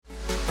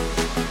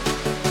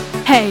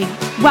Hey,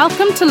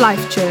 welcome to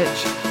Life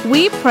Church.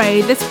 We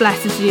pray this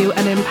blesses you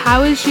and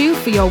empowers you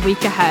for your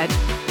week ahead.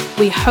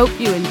 We hope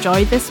you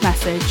enjoy this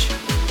message.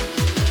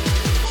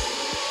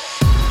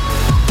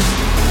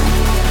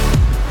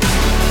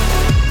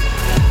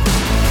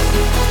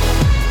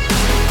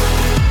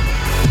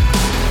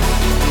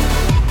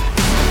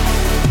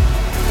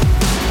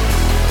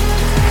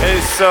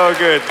 It's so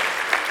good.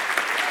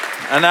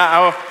 And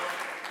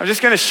I'm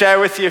just going to share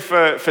with you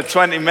for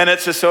 20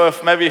 minutes or so.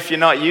 If you're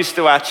not used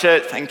to our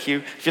church, thank you.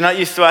 If you're not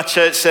used to our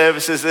church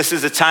services, this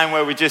is a time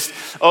where we just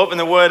open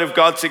the Word of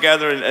God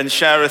together and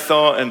share a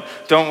thought. And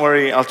don't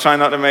worry, I'll try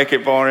not to make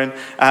it boring.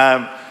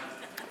 But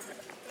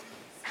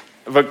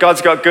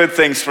God's got good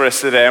things for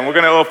us today, and we're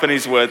going to open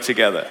His Word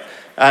together.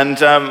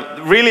 And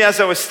really, as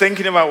I was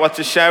thinking about what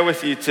to share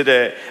with you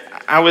today,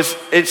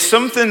 it's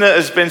something that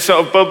has been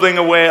sort of bubbling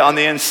away on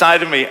the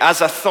inside of me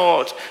as I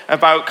thought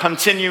about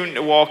continuing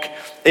to walk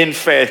in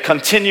faith,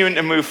 continuing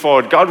to move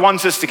forward. God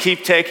wants us to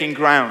keep taking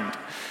ground.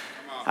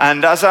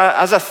 And as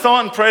I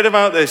thought and prayed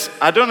about this,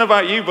 I don't know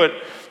about you, but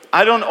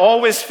I don't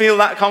always feel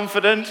that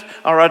confident,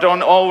 or I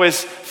don't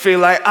always feel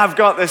like I've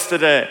got this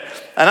today.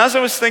 And as I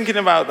was thinking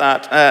about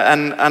that,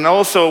 and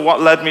also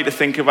what led me to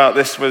think about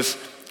this was,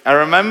 I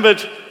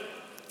remembered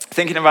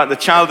thinking about the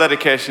child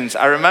dedications.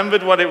 I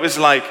remembered what it was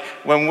like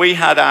when we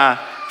had our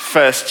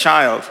first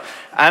child.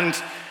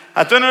 And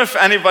I don't know if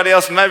anybody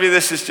else, maybe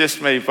this is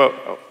just me, but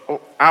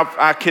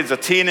our kids are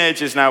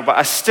teenagers now, but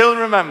I still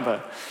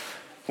remember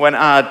when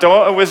our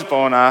daughter was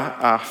born,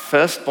 our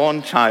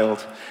firstborn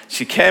child.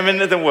 She came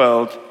into the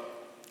world,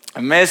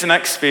 amazing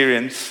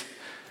experience.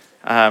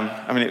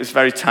 It was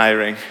very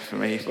tiring for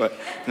me, but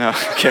no,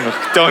 okay,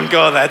 don't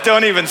go there.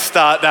 Don't even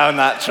start down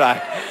that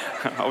track.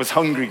 I was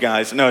hungry,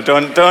 guys. No,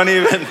 don't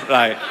even.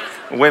 Right,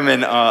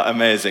 women are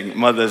amazing.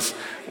 Mothers,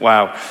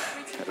 wow.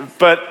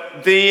 But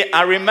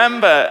I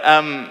remember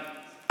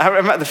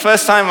the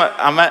first time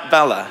I met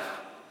Bella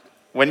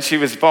when she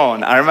was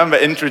born. I remember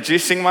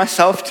introducing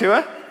myself to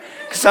her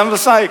because I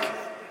was like,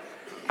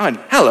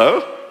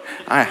 "Hello,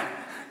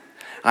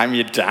 I'm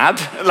your dad."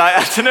 Like,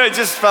 I don't know, it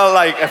just felt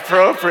like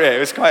appropriate. It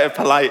was quite a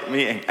polite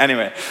meeting.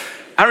 Anyway,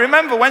 I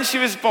remember when she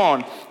was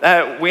born,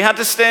 we had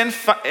to stay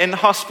in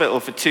hospital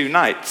for 2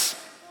 nights.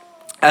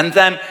 And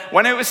then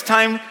when it was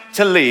time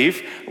to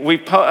leave, we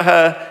put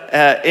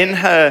her in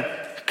her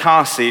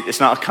car seat. It's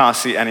not a car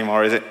seat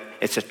anymore, is it?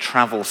 It's a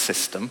travel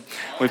system.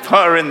 We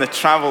put her in the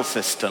travel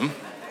system.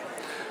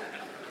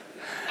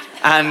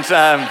 And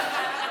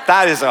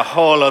that is a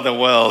whole other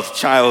world,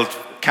 child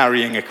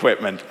carrying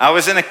equipment. I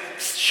was in a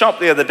shop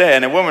the other day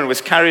and a woman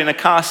was carrying a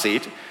car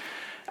seat.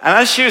 And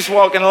as she was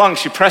walking along,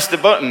 she pressed the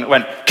button,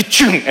 went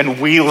ka-chung, and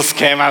wheels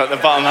came out at the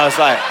bottom. I was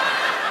like,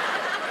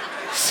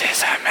 this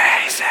is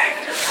amazing.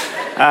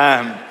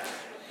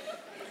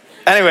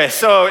 Anyway,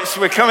 so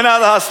we're coming out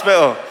of the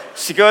hospital.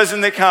 She goes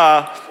in the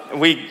car.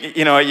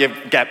 You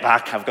get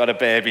back. I've got a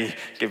baby.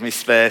 Give me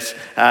space.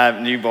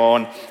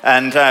 Newborn.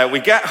 And we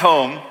get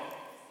home,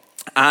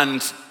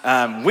 and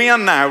we are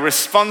now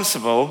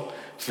responsible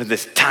for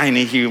this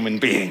tiny human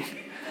being.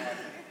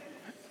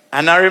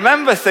 And I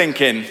remember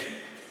thinking,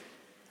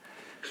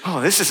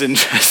 oh, this is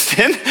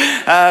interesting.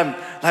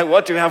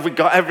 What do we have? We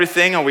got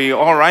everything? Are we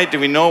all right? Do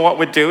we know what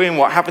we're doing?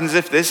 What happens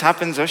if this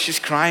happens? Oh, she's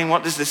crying.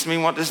 What does this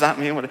mean? What does that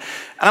mean? And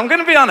I'm going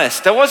to be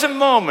honest. There was a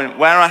moment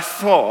where I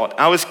thought,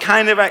 I was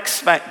kind of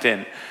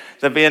expecting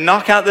there'd be a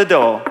knock at the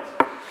door,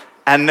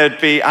 and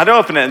I'd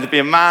open it, and there'd be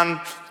a man,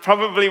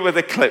 probably with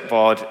a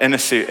clipboard in a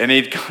suit, and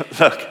he'd go,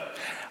 look,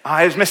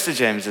 it's Mr.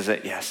 James, is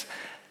it? Yes.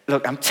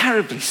 Look, I'm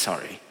terribly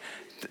sorry.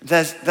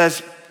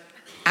 There's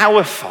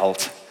our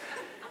fault.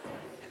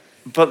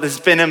 But there's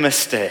been a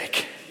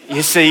mistake.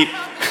 You see,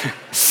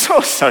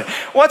 so sorry.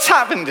 What's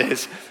happened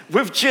is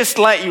we've just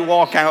let you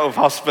walk out of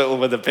hospital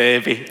with a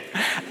baby.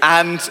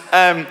 And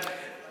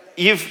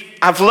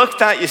I've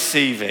looked at your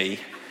CV.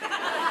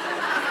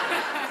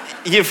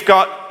 You've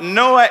got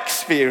no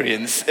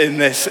experience in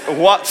this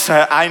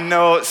whatsoever. I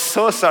know,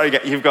 so sorry.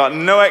 You've got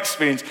no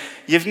experience.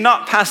 You've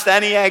not passed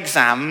any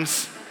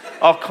exams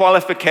or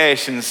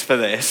qualifications for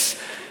this.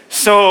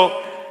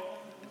 So,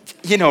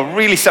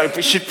 really sorry, but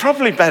you should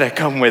probably better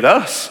come with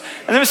us.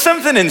 And there was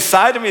something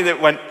inside of me that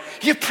went,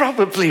 you're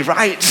probably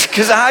right,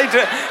 because I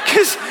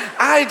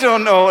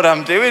don't know what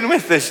I'm doing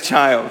with this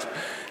child.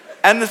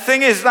 And the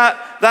thing is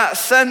that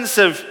sense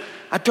of,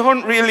 I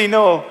don't really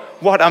know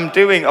what I'm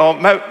doing, or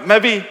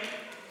maybe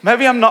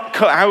I'm not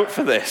cut out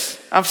for this.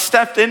 I've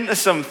stepped into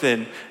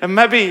something, and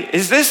maybe,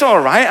 is this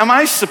all right? Am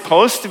I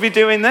supposed to be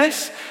doing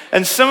this?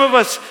 And some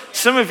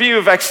of you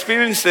have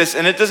experienced this,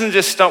 and it doesn't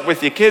just stop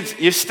with your kids.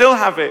 You still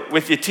have it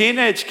with your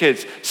teenage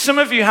kids. Some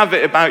of you have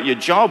it about your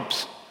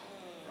jobs.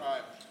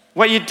 Right.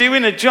 Where you're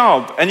doing a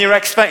job, and you're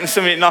expecting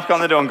somebody to knock on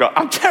the door and go,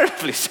 I'm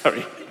terribly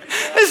sorry.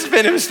 This has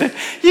been a mistake.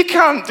 You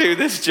can't do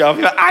this job.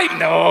 You're like, I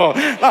know.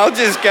 I'll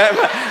just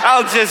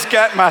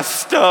get my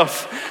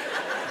stuff.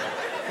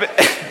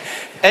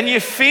 And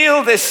you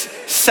feel this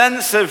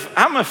sense of,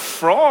 I'm a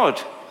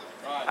fraud.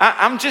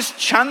 I'm just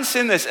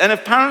chancing this. And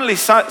apparently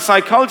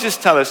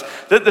psychologists tell us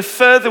that the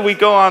further we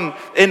go on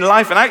in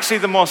life, and actually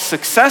the more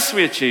success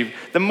we achieve,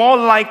 the more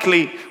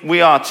likely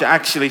we are to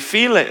actually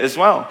feel it as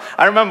well.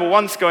 I remember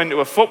once going to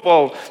a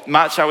football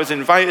match. I was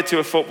invited to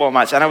a football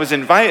match, and I was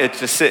invited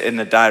to sit in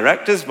the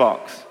director's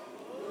box.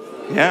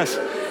 Yes.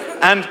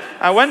 And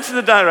I went to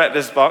the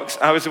director's box.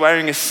 I was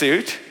wearing a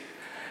suit,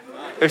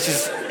 which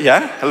is,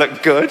 I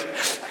looked good.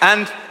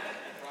 And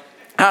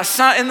I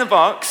sat in the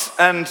box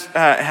and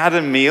had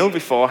a meal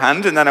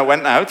beforehand, and then I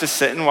went out to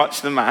sit and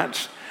watch the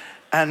match.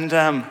 And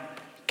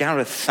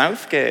Gareth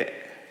Southgate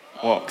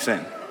walks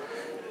in.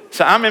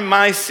 So I'm in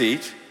my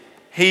seat.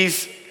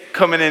 He's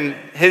coming in,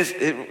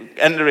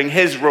 entering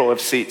his row of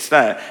seats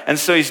there. And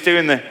so he's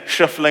doing the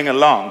shuffling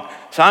along.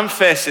 So I'm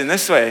facing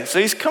this way. So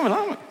he's coming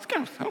along. It's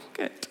Gareth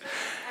Southgate.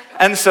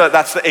 And so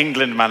that's the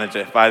England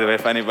manager, by the way,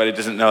 if anybody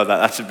doesn't know that.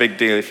 That's a big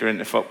deal if you're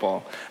into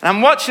football. And I'm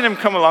watching him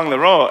come along the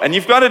row, and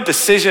you've got a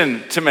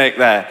decision to make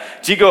there.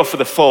 Do you go for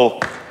the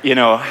full,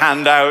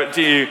 hand out?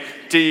 Do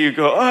you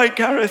go, "Oh,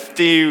 Gareth"?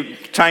 Do you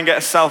try and get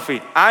a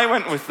selfie? I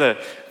went with the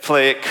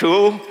play it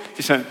cool.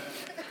 Just went,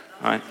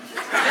 all right.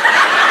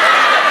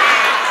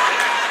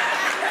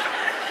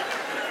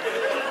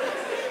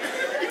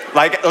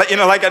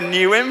 like I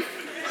knew him.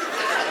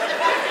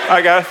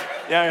 Hi, Gareth.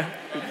 Yeah,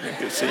 good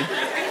to see you.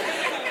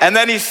 And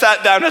then he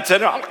sat down and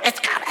said, "It's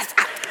Gareth."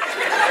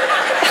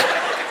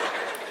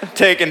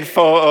 Taking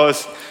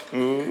photos.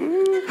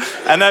 Ooh.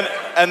 And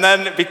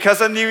then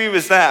because I knew he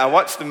was there, I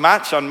watched the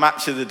match on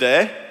Match of the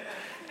Day.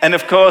 And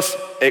of course,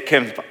 it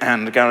came,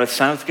 and Gareth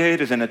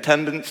Southgate is in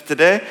attendance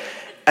today.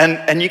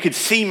 And you could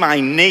see my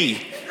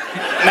knee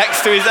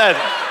next to his head.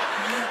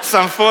 So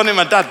I'm phoning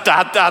my dad,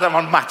 Dad, I'm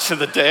on Match of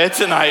the Day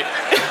tonight.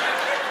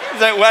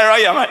 He's like, "Where are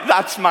you?" I'm like,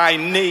 "That's my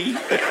knee."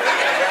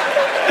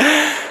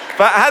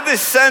 But I had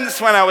this sense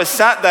when I was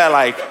sat there,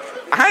 like,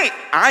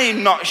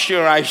 I'm not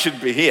sure I should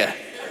be here.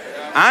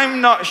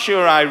 I'm not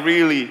sure I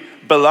really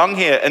belong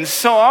here. And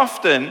so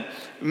often,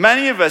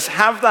 many of us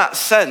have that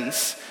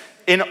sense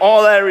in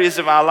all areas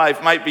of our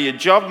life. Might be your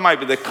job, might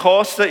be the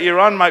course that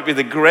you're on, might be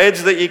the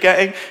grades that you're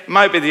getting, it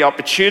might be the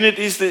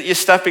opportunities that you're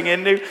stepping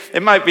into,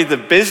 it might be the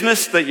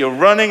business that you're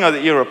running or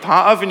that you're a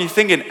part of, and you're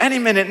thinking, any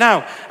minute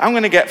now, I'm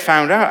going to get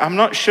found out. I'm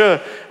not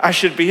sure I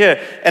should be here.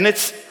 And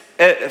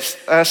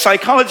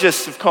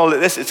psychologists have called it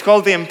this. It's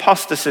called the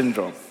imposter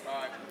syndrome.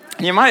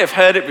 You might have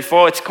heard it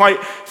before. It's quite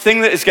a thing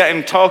that is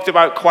getting talked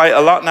about quite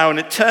a lot now, and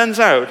it turns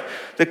out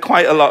that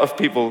quite a lot of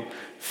people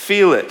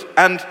feel it.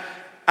 And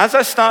as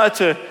I started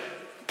to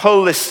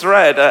pull this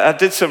thread, I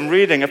did some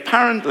reading.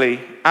 Apparently,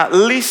 at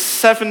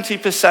least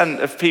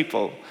 70% of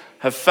people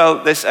have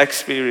felt this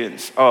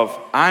experience of,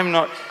 I'm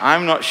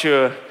not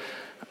sure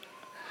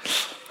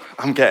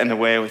I'm getting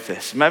away with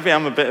this. Maybe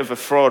I'm a bit of a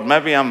fraud.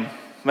 Maybe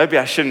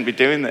I shouldn't be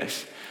doing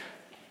this.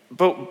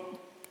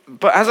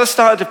 But as I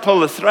started to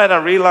pull the thread, I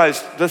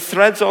realized the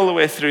thread's all the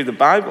way through the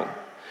Bible.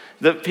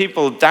 That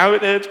people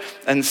doubted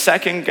and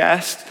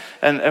second-guessed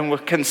and were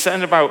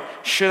concerned about,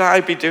 should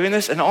I be doing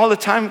this? And all the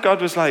time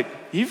God was like,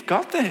 you've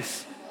got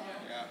this.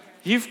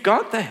 You've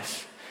got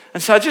this.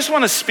 And so I just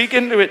want to speak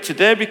into it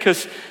today,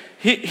 because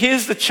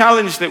here's the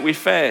challenge that we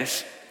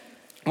face.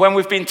 When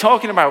we've been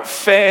talking about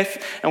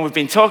faith and we've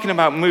been talking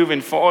about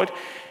moving forward,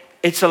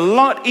 it's a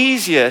lot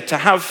easier to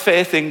have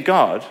faith in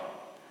God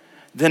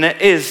than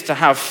it is to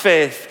have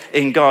faith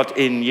in God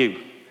in you.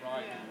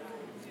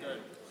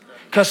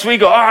 Because we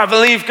go, I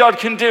believe God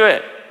can do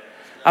it.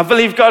 I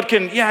believe God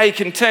can, he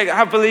can take,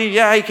 I believe,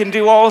 he can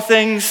do all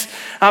things.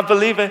 I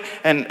believe it.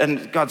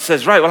 And God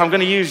says, right, well, I'm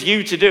going to use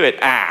you to do it.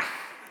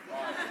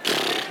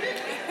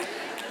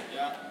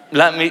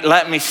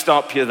 Let me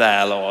stop you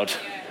there, Lord.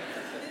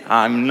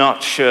 I'm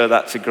not sure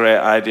that's a great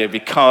idea,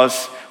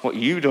 because what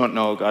you don't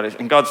know, God, is,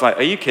 and God's like,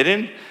 are you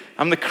kidding?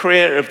 I'm the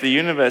creator of the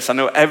universe. I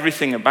know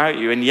everything about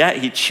you. And yet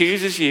he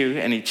chooses you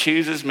and he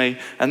chooses me.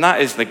 And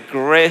that is the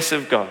grace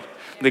of God.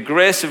 The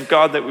grace of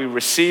God that we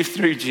receive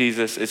through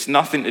Jesus. It's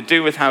nothing to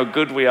do with how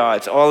good we are.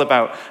 It's all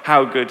about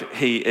how good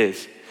he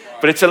is.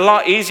 But it's a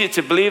lot easier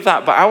to believe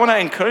that. But I want to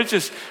encourage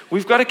us.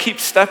 We've got to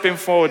keep stepping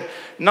forward,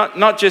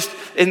 not just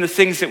in the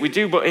things that we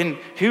do, but in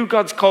who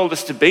God's called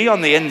us to be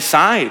on the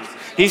inside.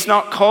 He's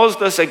not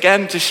caused us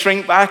again to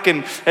shrink back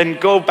and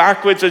go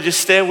backwards or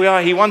just stay where we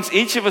are. He wants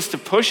each of us to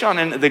push on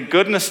into the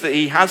goodness that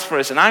he has for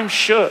us. And I'm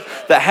sure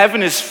that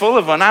heaven is full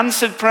of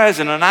unanswered prayers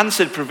and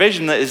unanswered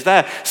provision that is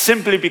there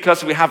simply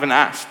because we haven't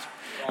asked.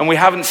 And we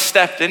haven't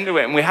stepped into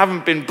it. And we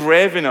haven't been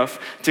brave enough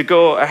to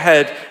go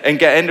ahead and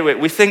get into it.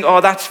 We think,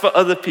 that's for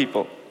other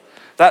people.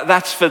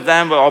 That's for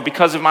them, or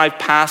because of my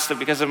past, or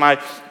because of my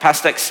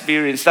past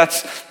experience.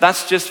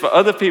 That's just for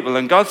other people.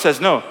 And God says,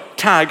 no,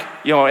 tag,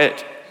 you're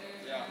it.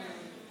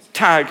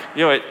 Tag,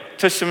 you're it.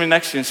 Touch someone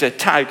next to you and say,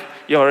 tag,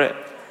 you're it.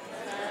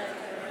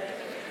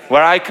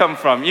 Where I come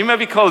from, you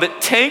maybe called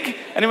it TIG.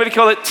 Anybody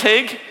call it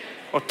TIG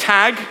or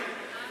tag?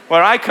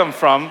 Where I come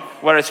from,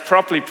 where it's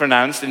properly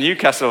pronounced in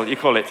Newcastle, you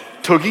call it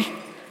Tuggy.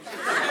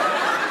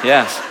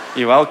 Yes,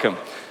 you're welcome.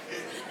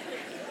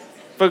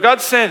 But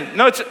God's saying,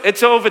 no,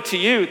 it's over to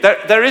you.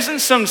 There isn't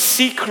some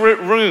secret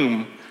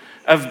room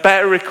of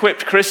better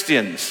equipped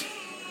Christians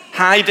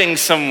hiding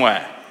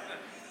somewhere.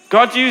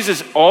 God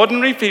uses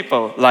ordinary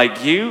people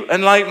like you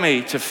and like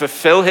me to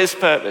fulfill his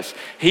purpose.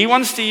 He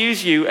wants to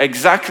use you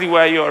exactly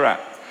where you're at.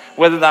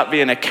 Whether that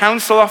be in a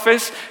council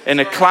office, in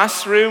a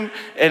classroom,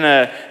 in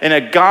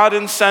a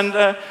garden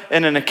center,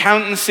 in an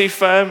accountancy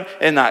firm,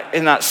 in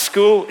that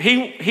school,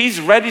 he's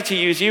ready to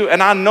use you.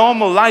 And our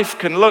normal life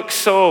can look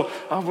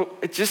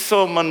it's just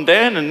so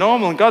mundane and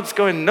normal. And God's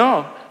going,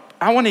 no,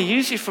 I want to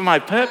use you for my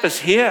purpose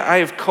here. I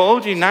have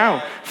called you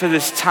now for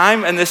this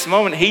time and this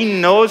moment. He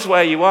knows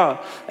where you are,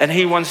 and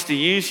he wants to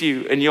use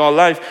you in your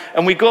life.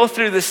 And we go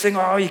through this thing,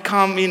 you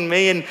can't mean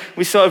me, and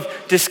we sort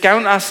of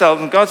discount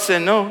ourselves, and God's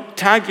saying, no,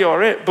 tag,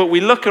 you're it. But we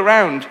look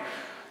around,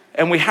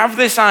 and we have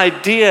this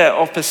idea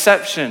or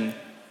perception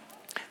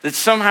that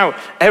somehow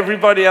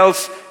everybody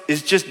else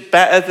is just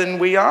better than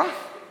we are,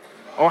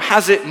 or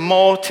has it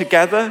more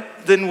together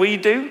than we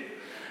do.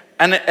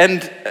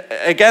 And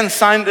again,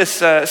 scientists,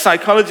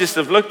 psychologists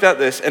have looked at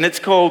this, and it's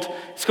called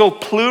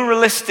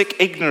pluralistic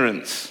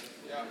ignorance.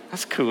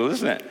 That's cool,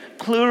 isn't it?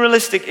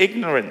 Pluralistic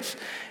ignorance.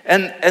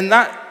 And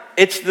that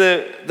it's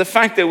the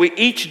fact that we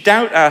each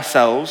doubt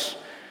ourselves,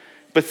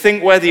 but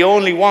think we're the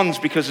only ones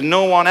because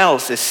no one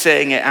else is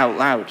saying it out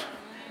loud.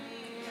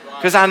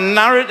 Because our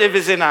narrative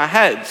is in our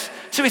heads.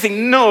 So we think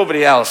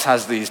nobody else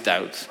has these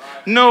doubts.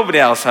 Nobody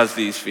else has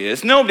these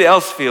fears. Nobody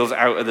else feels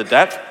out of the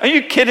depth. Are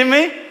you kidding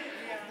me?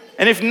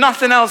 And if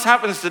nothing else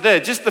happens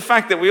today, just the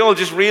fact that we all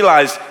just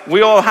realize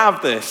we all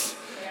have this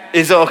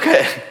is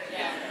okay.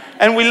 Yeah.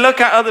 And we look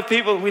at other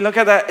people, we look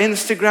at their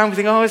Instagram, we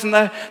think, isn't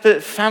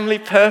the family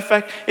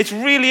perfect? It's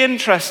really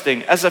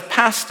interesting as a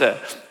pastor,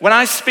 when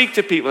I speak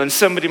to people and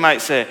somebody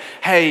might say,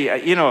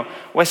 hey,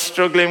 we're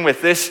struggling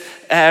with this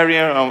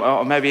area,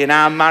 or maybe in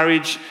our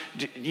marriage,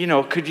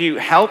 could you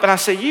help? And I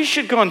say, you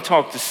should go and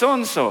talk to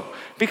so-and-so,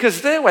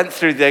 because they went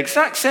through the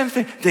exact same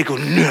thing. They go,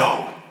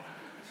 no.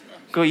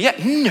 Go, yeah,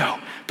 no.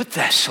 But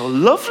they're so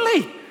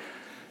lovely.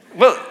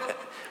 Well,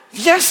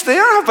 yes, they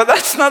are, but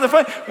that's not the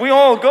point. We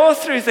all go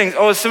through things.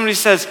 Or somebody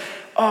says,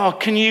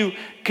 can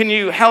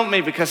you help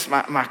me because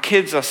my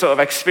kids are sort of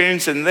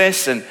experiencing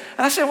this? And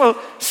I say, well,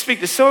 speak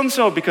to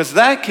so-and-so because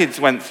their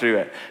kids went through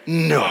it.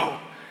 No,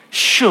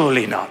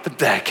 surely not. But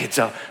their kids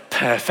are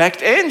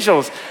perfect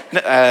angels.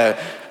 No,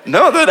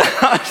 they're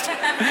not.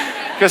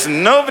 Because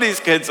nobody's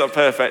kids are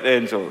perfect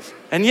angels.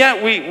 And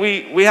yet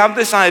we have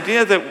this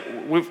idea that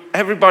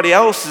everybody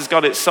else has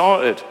got it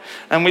sorted.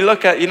 And we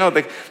look at,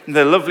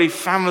 the lovely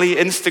family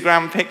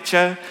Instagram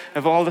picture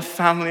of all the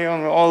family,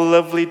 and we're all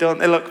lovely, don't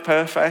they look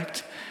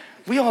perfect?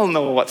 We all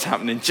know what's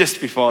happening just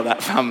before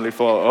that family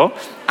photo.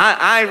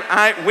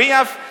 We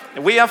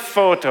have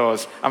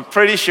photos. I'm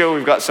pretty sure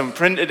we've got some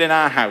printed in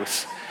our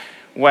house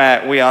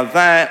where we are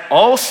there,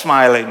 all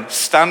smiling,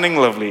 standing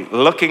lovely,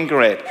 looking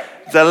great.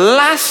 The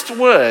last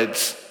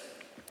words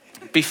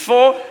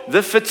before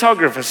the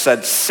photographer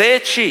said, say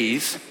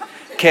cheese,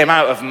 came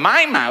out of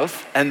my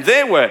mouth, and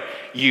they were,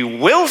 you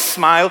will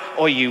smile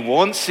or you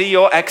won't see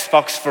your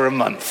Xbox for a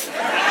month.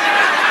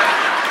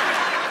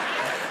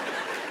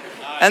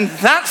 And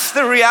that's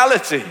the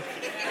reality.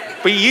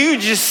 But you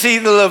just see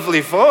the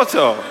lovely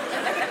photo.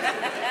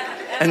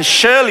 And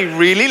Shirley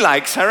really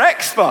likes her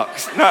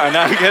Xbox. No,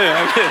 I'm kidding.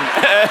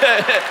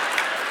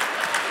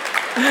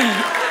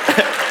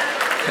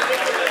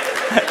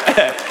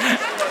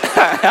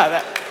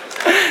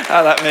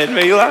 That made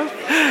me laugh.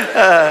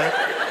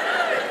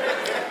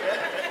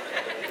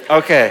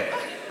 Okay.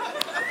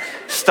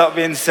 Stop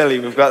being silly.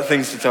 We've got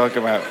things to talk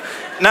about.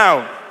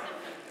 Now,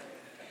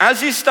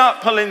 as you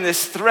start pulling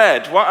this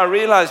thread, what I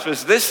realized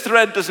was this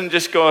thread doesn't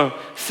just go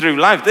through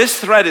life. This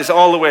thread is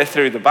all the way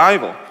through the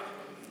Bible.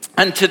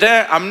 And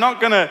today, I'm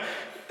not going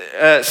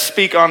to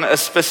speak on a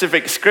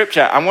specific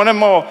scripture. I want to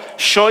more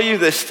show you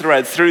this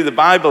thread through the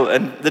Bible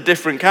and the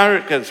different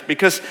characters.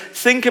 Because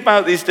think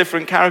about these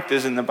different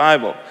characters in the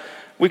Bible.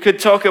 We could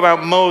talk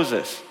about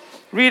Moses.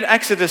 Read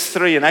Exodus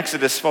 3 and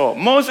Exodus 4.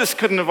 Moses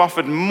couldn't have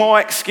offered more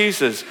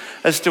excuses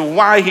as to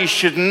why he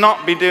should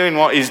not be doing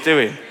what he's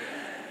doing.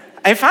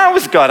 If I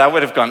was God, I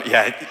would have gone,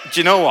 yeah, do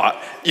you know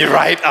what? You're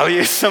right, I'll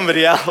use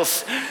somebody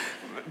else.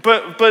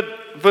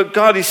 But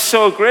God is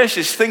so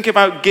gracious. Think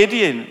about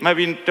Gideon.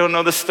 Maybe you don't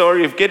know the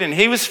story of Gideon.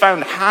 He was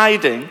found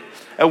hiding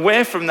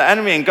away from the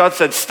enemy, and God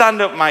said,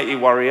 stand up, mighty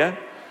warrior.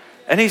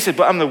 And he said,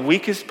 but I'm the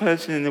weakest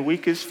person in the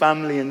weakest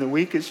family in the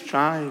weakest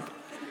tribe.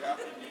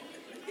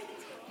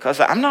 Because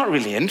I'm not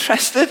really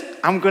interested.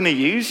 I'm going to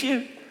use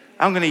you.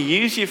 I'm going to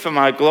use you for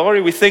my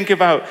glory. We think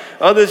about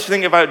others.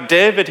 Think about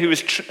David, who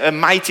was a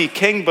mighty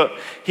king, but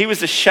he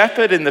was a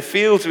shepherd in the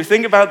fields. We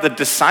think about the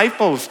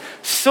disciples,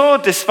 so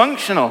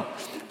dysfunctional.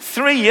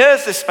 3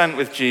 years they spent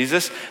with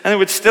Jesus, and they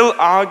would still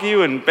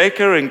argue and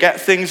bicker and get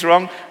things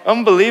wrong.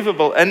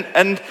 Unbelievable.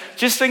 And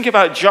just think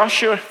about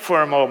Joshua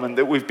for a moment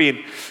that we've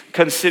been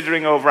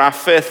considering over our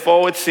Faith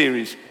Forward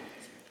series.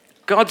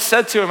 God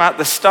said to him at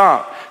the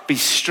start, be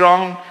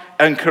strong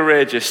and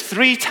courageous.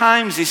 3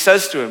 times he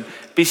says to him,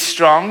 be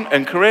strong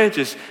and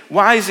courageous.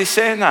 Why is he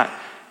saying that?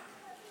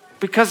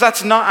 Because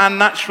that's not our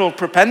natural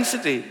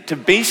propensity to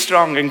be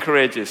strong and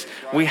courageous.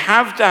 We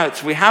have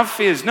doubts, we have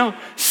fears. No,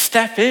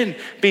 step in,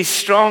 be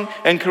strong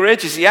and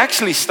courageous.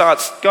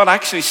 God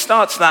actually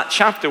starts that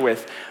chapter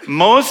with,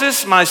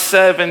 Moses, my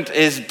servant,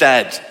 is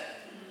dead.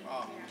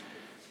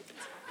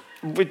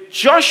 But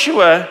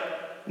Joshua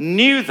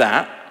knew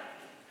that,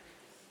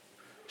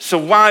 so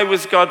why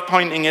was God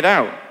pointing it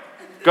out?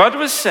 God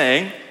was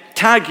saying,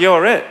 Tag,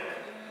 you're it.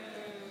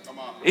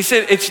 He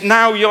said, it's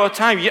now your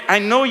time. I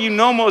know you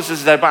know Moses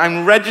is dead, but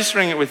I'm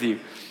registering it with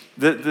you.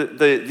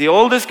 The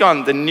old is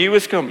gone, the new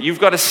has come. You've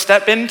got to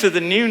step into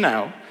the new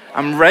now.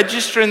 I'm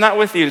registering that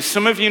with you.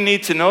 Some of you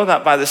need to know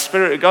that by the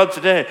Spirit of God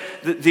today.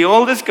 The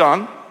old is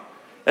gone,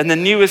 and the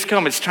new has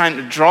come. It's trying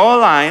to draw a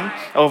line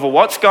over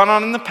what's gone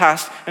on in the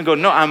past and go,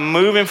 no, I'm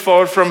moving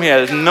forward from here.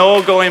 There's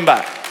no going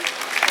back.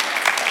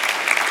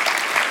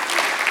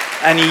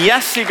 And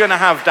yes, you're going to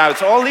have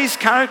doubts. All these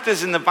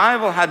characters in the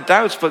Bible had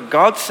doubts, but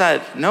God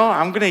said, no,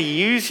 I'm going to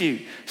use you.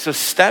 So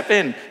step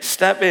in,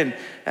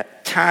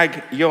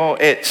 Tag, you're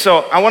it. So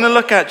I want to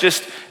look at,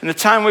 just in the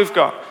time we've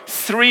got,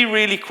 3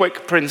 really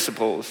quick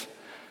principles.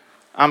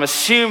 I'm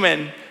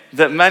assuming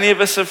that many of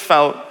us have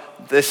felt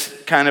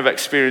this kind of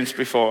experience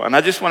before. And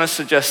I just want to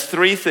suggest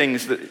 3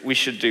 things that we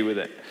should do with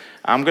it.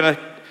 I'm going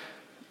to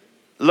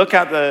look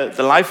at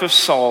the life of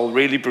Saul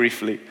really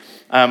briefly.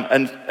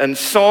 And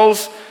Saul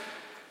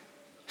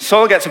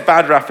gets a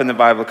bad rap in the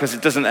Bible because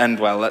it doesn't end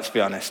well, let's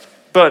be honest.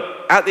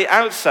 But at the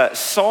outset,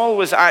 Saul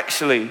was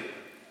actually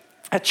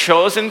a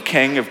chosen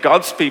king of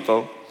God's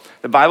people.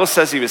 The Bible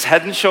says he was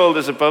head and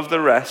shoulders above the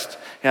rest.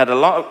 He had a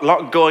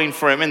lot going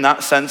for him in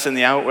that sense in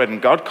the outward,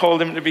 and God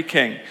called him to be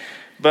king.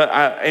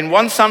 But in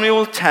 1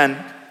 Samuel 10,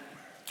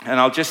 and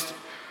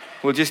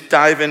we'll just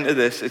dive into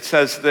this, it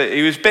says that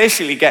he was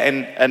basically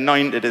getting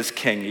anointed as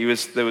king.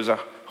 There was a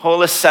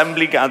whole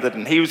assembly gathered,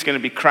 and he was going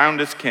to be crowned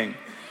as king.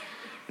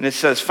 And it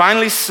says,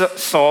 finally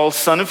Saul,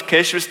 son of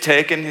Kish, was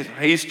taken,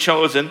 he's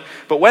chosen.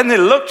 But when they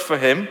looked for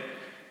him,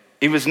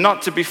 he was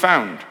not to be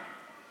found.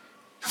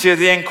 So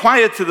they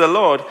inquired to the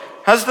Lord,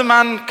 has the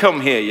man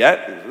come here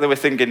yet? They were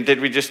thinking,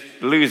 did we just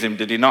lose him?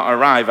 Did he not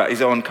arrive at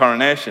his own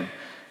coronation?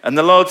 And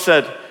the Lord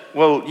said,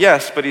 well,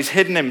 yes, but he's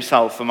hidden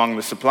himself among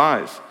the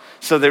supplies.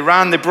 So they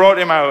brought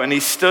him out, and he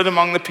stood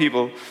among the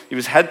people. He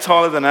was head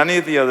taller than any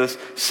of the others.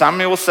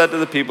 Samuel said to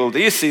the people, do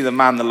you see the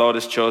man the Lord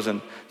has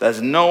chosen?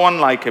 There's no one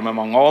like him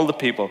among all the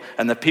people.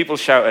 And the people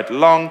shouted,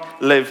 long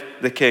live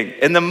the king.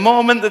 In the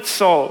moment that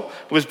Saul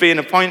was being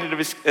appointed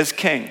as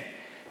king,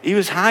 he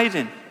was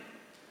hiding.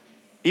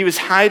 He was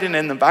hiding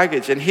in the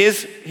baggage. And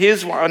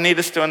here's what I need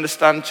us to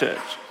understand, church.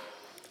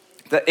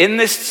 That in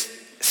this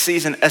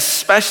season,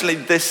 especially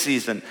this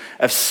season,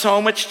 of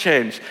so much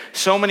change,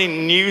 so many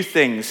new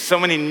things, so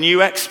many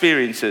new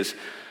experiences,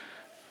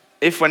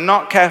 if we're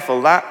not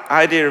careful, that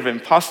idea of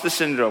imposter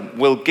syndrome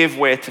will give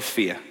way to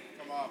fear.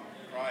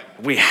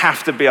 We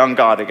have to be on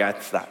guard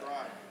against that.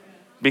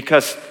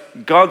 Because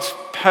God's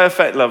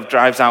perfect love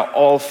drives out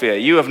all fear.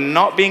 You have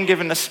not been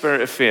given the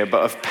spirit of fear,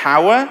 but of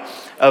power,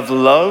 of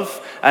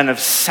love, and of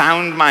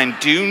sound mind.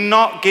 Do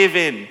not give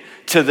in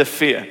to the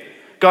fear.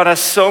 God has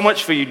so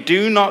much for you.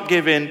 Do not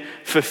give in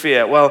for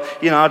fear. Well,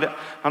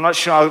 I'm not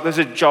sure. There's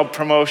a job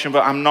promotion,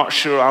 but I'm not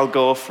sure I'll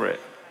go for it.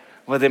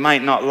 Well, they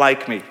might not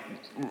like me.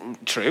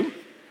 True.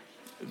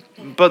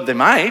 But they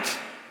might.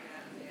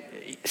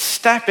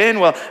 Step in.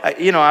 Well,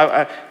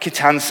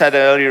 Kitan said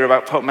earlier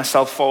about putting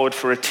myself forward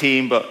for a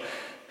team, but,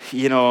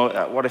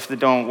 what if they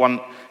don't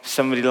want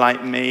somebody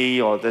like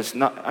me, or there's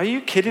not. Are you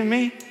kidding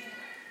me?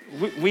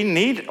 We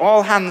need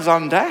all hands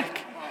on deck.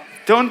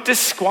 Don't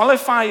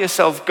disqualify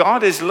yourself.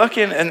 God is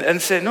looking and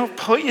saying, no,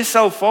 put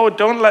yourself forward.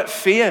 Don't let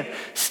fear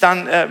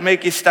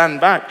make you stand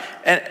back.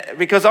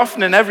 Because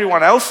often in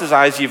everyone else's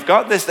eyes, you've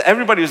got this.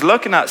 Everybody was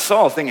looking at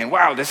Saul thinking,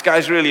 wow, this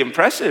guy's really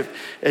impressive.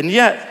 And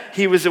yet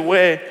he was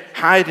away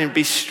hiding.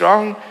 Be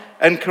strong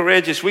and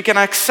courageous. We can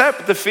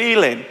accept the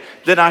feeling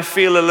that I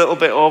feel a little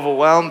bit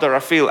overwhelmed or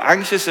I feel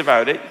anxious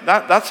about it.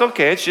 That's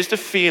okay. It's just a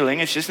feeling.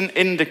 It's just an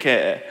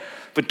indicator.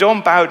 But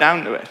don't bow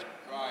down to it.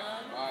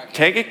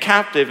 Take it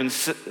captive and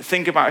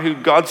think about who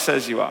God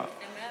says you are.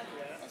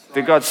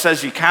 That God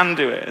says you can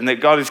do it and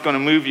that God is going to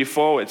move you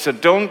forward. So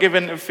don't give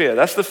in to fear.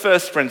 That's the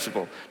first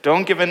principle.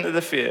 Don't give in to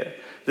the fear.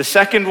 The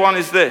second one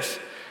is this.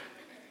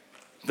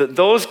 That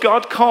those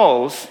God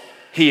calls,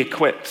 he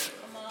equips.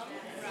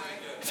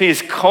 If he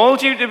has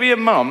called you to be a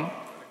mum,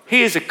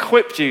 he has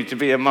equipped you to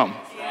be a mum.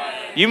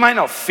 You might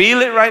not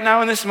feel it right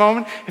now in this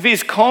moment. If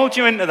he's called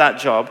you into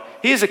that job,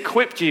 he has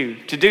equipped you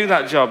to do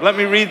that job. Let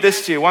me read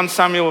this to you. 1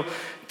 Samuel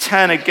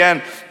 10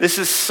 again. This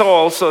is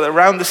Saul, so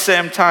around the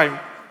same time,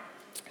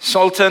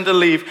 Saul turned to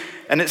leave,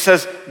 and it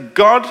says,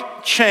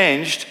 God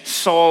changed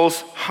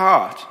Saul's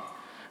heart,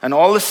 and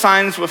all the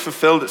signs were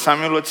fulfilled that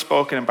Samuel had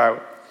spoken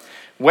about.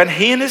 When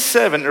he and his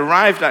servant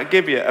arrived at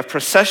Gibeah, a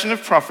procession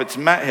of prophets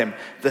met him.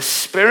 The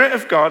Spirit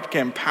of God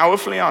came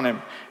powerfully on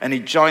him, and he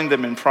joined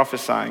them in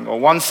prophesying. Or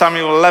 1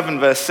 Samuel 11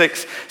 verse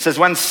 6 says,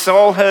 when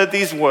Saul heard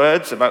these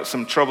words about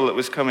some trouble that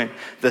was coming,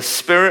 the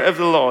Spirit of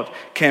the Lord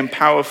came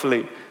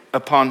powerfully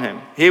upon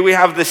him. Here we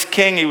have this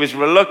king. He was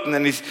reluctant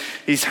and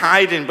he's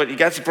hiding, but he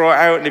gets brought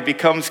out and he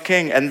becomes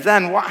king. And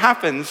then what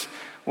happens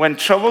when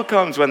trouble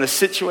comes, when the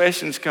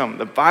situations come?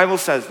 The Bible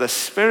says the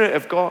Spirit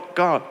of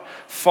God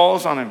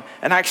falls on him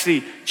and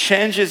actually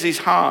changes his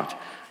heart.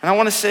 And I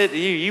want to say to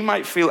you, you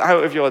might feel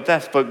out of your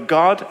depth, but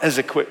God has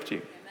equipped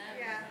you.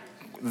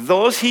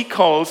 Those he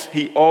calls,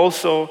 he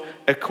also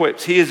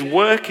equips. He is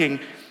working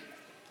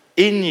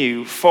in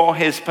you for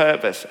his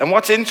purpose. And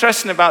what's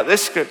interesting about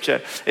this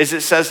scripture is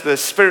it says the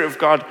Spirit of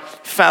God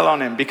fell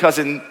on him, because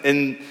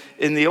in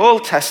the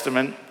Old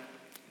Testament,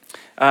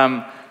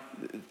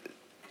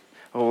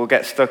 we'll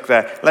get stuck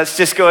there. Let's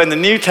just go in the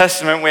New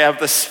Testament. We have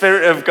the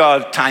Spirit of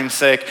God, time's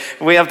sake.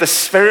 We have the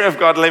Spirit of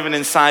God living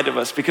inside of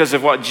us because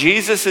of what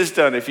Jesus has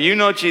done. If you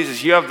know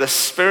Jesus, you have the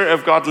Spirit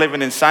of God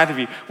living inside of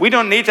you. We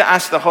don't need to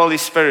ask the Holy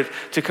Spirit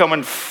to come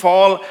and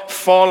fall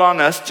on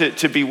us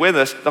to be with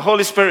us. The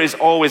Holy Spirit is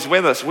always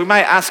with us. We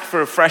might ask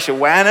for a fresh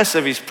awareness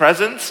of his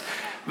presence,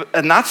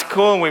 and that's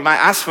cool. We might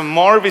ask for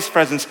more of his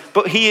presence,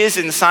 but he is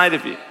inside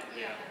of you.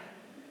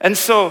 And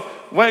so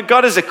when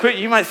God is equipped,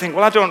 you might think,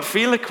 well, I don't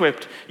feel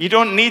equipped. You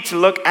don't need to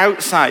look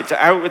outside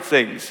to outward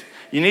things.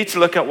 You need to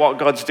look at what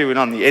God's doing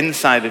on the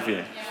inside of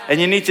you.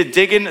 And you need to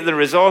dig into the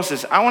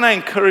resources. I want to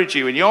encourage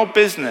you in your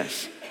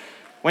business,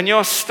 when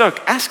you're stuck,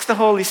 ask the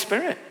Holy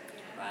Spirit.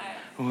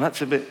 Oh,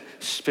 that's a bit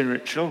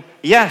spiritual.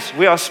 Yes,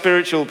 we are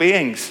spiritual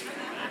beings.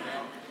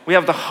 We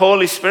have the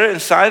Holy Spirit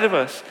inside of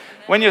us.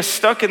 When you're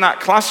stuck in that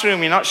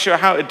classroom, you're not sure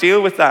how to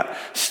deal with that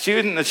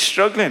student that's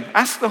struggling,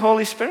 ask the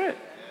Holy Spirit.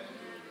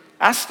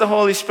 Ask the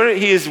Holy Spirit.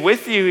 He is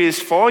with you. He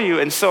is for you.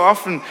 And so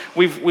often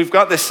we've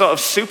got this sort of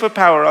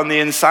superpower on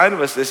the inside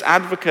of us, this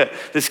advocate,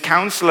 this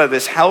counselor,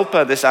 this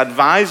helper, this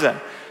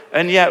advisor.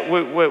 And yet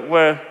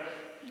we're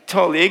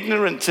totally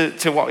ignorant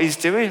to what he's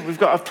doing. We've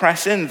got to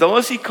press in.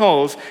 Those he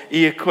calls,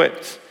 he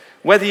equips.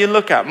 Whether you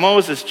look at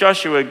Moses,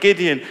 Joshua,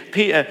 Gideon,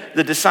 Peter,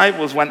 the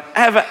disciples,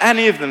 whenever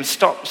any of them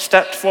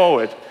stepped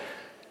forward,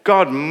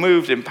 God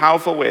moved in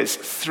powerful ways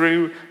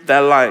through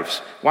their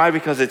lives. Why?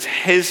 Because it's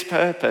his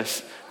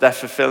purpose they're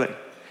fulfilling.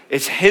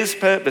 It's his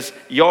purpose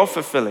you're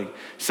fulfilling.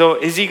 So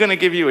is he going to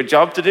give you a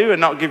job to do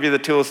and not give you the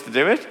tools to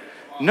do it?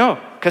 No,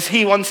 because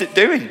he wants it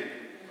doing.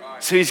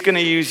 So he's going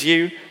to use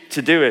you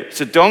to do it.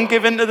 So don't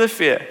give in to the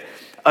fear.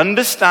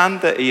 Understand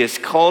that he has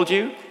called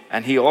you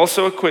and he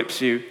also equips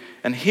you.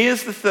 And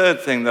here's the third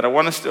thing that I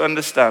want us to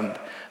understand.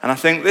 And I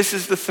think this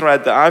is the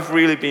thread that I've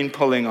really been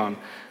pulling on.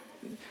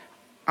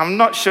 I'm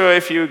not sure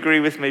if you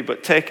agree with me,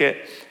 but take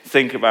it,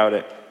 think about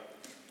it.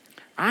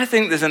 I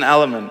think there's an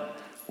element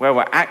where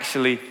we're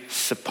actually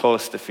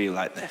supposed to feel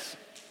like this.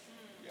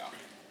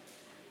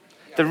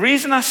 The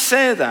reason I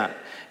say that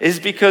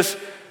is because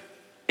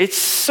it's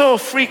so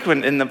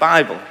frequent in the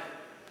Bible.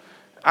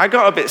 I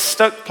got a bit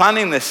stuck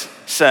planning this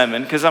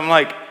sermon because I'm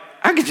like,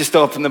 I could just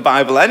open the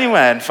Bible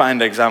anywhere and find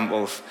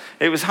examples.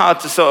 It was hard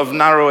to sort of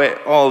narrow it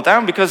all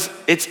down because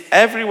it's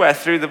everywhere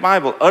through the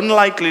Bible.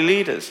 Unlikely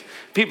leaders,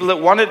 people that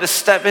wanted to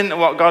step into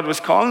what God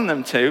was calling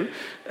them to,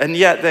 and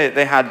yet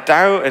they had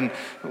doubt and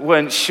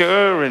weren't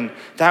sure and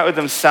doubted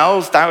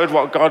themselves, doubted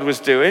what God was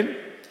doing.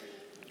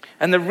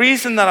 And the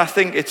reason that I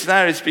think it's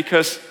there is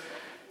because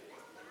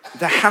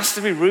there has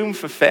to be room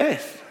for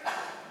faith.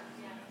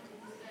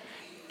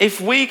 If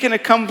we can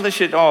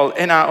accomplish it all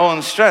in our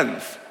own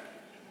strength,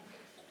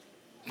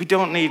 we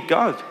don't need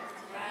God.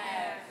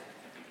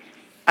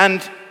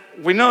 And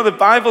we know the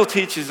Bible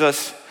teaches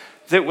us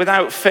that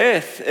without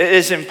faith, it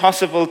is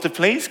impossible to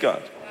please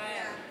God.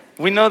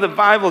 We know the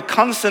Bible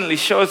constantly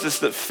shows us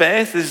that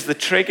faith is the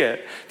trigger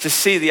to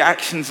see the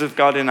actions of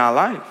God in our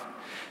life.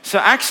 So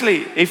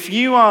actually, if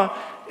you are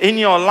in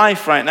your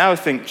life right now,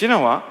 think, do you know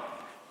what?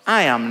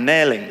 I am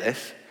nailing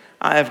this.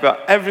 I have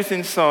got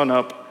everything sewn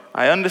up.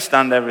 I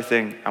understand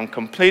everything. I'm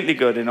completely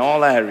good in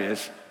all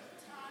areas.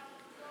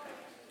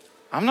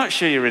 I'm not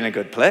sure you're in a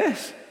good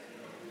place.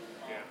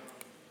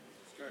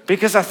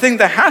 Because I think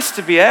there has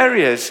to be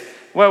areas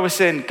where we're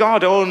saying,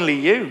 God, only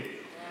you.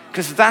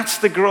 Because that's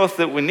the growth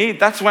that we need.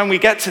 That's when we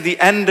get to the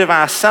end of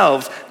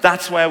ourselves.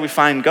 That's where we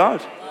find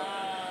God.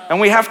 And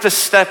we have to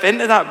step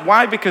into that.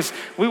 Why? Because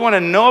we want to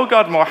know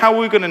God more. How are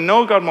we going to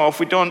know God more if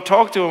we don't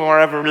talk to him or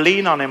ever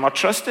lean on him or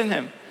trust in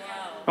him?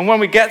 And when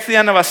we get to the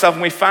end of ourselves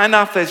and we find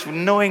ourselves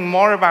knowing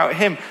more about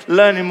him,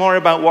 learning more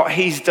about what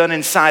he's done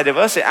inside of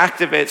us, it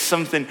activates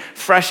something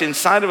fresh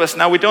inside of us.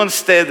 Now, we don't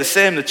stay the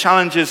same. The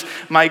challenges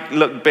might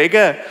look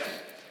bigger,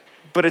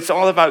 but it's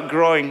all about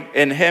growing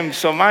in him.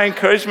 So my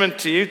encouragement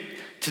to you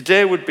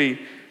today would be,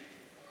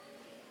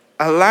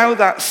 allow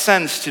that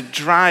sense to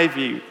drive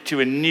you to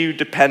a new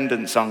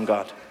dependence on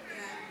God.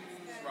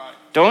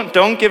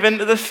 Don't give in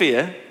to the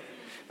fear.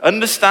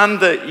 Understand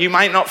that you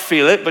might not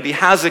feel it, but he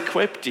has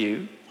equipped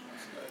you.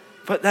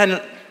 But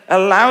then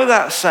allow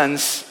that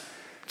sense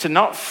to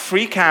not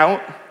freak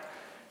out.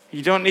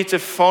 You don't need to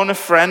phone a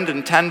friend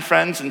and 10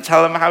 friends and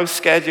tell them how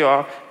scared you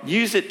are.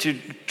 Use it to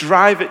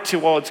drive it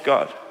towards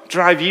God.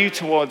 Drive you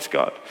towards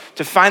God.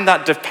 To find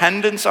that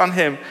dependence on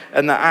him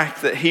and the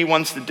act that he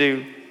wants to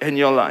do in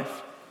your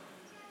life.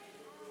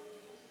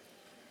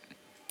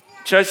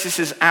 Church, this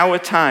is our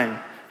time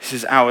This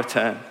is our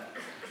turn.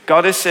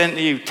 God is saying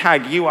to you,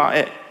 Tag, you are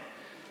it.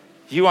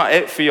 You are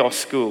it for your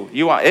school.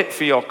 You are it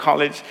for your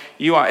college.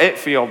 You are it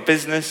for your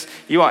business.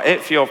 You are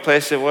it for your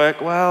place of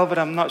work. Well, but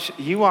I'm not sure.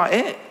 You are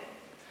it.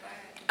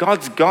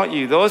 God's got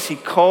you. Those he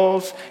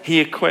calls, he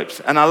equips.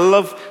 And I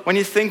love when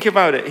you think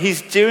about it,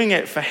 he's doing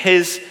it for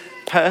his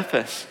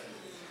purpose.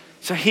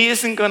 So he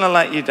isn't going to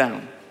let you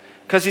down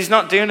because he's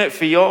not doing it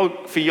for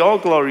your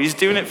glory. He's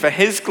doing it for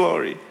his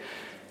glory.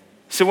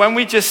 So when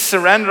we just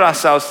surrender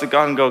ourselves to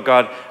God and go,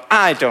 God,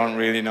 I don't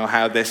really know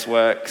how this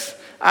works.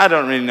 I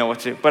don't really know what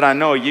to do, but I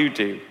know you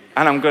do.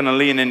 And I'm going to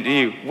lean into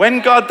you.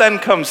 When God then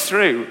comes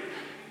through,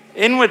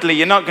 inwardly,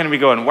 you're not going to be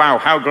going, wow,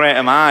 how great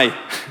am I?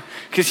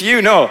 Because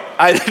you know,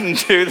 I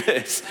didn't do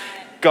this.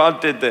 God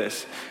did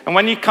this. And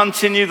when you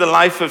continue the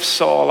life of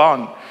Saul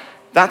on,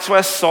 that's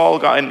where Saul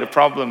got into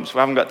problems. We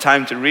haven't got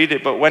time to read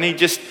it, but when he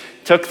just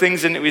took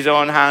things into his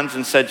own hands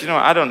and said, you know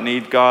what, I don't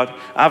need God.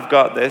 I've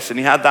got this. And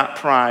he had that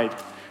pride.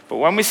 But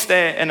when we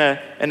stay in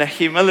a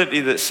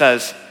humility that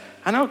says,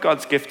 I know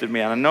God's gifted me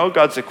and I know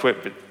God's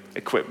equipped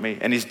me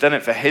and he's done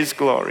it for his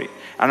glory.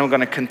 And I'm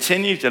going to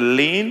continue to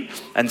lean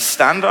and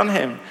stand on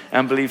him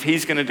and believe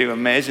he's going to do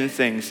amazing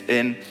things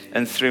in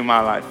and through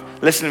my life.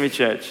 Listen to me,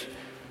 church.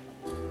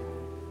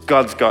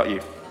 God's got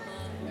you.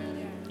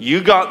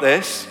 You got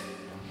this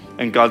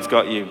and God's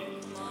got you.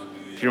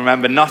 If you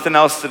remember nothing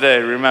else today,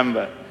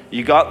 remember,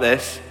 you got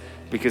this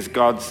because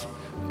God's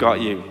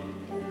got you.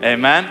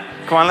 Amen?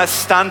 Come on, let's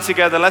stand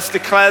together. Let's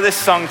declare this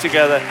song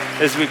together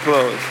as we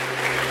close.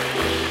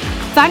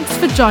 Thanks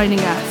for joining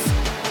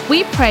us.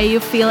 We pray you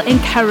feel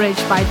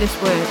encouraged by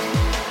this word.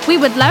 We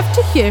would love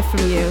to hear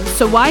from you,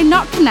 so why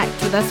not connect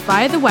with us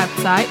via the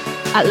website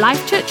at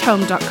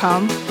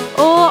lifechurchhome.com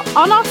or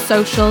on our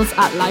socials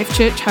at Life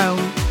Church Home.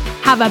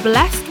 Have a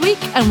blessed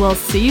week and we'll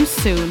see you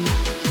soon.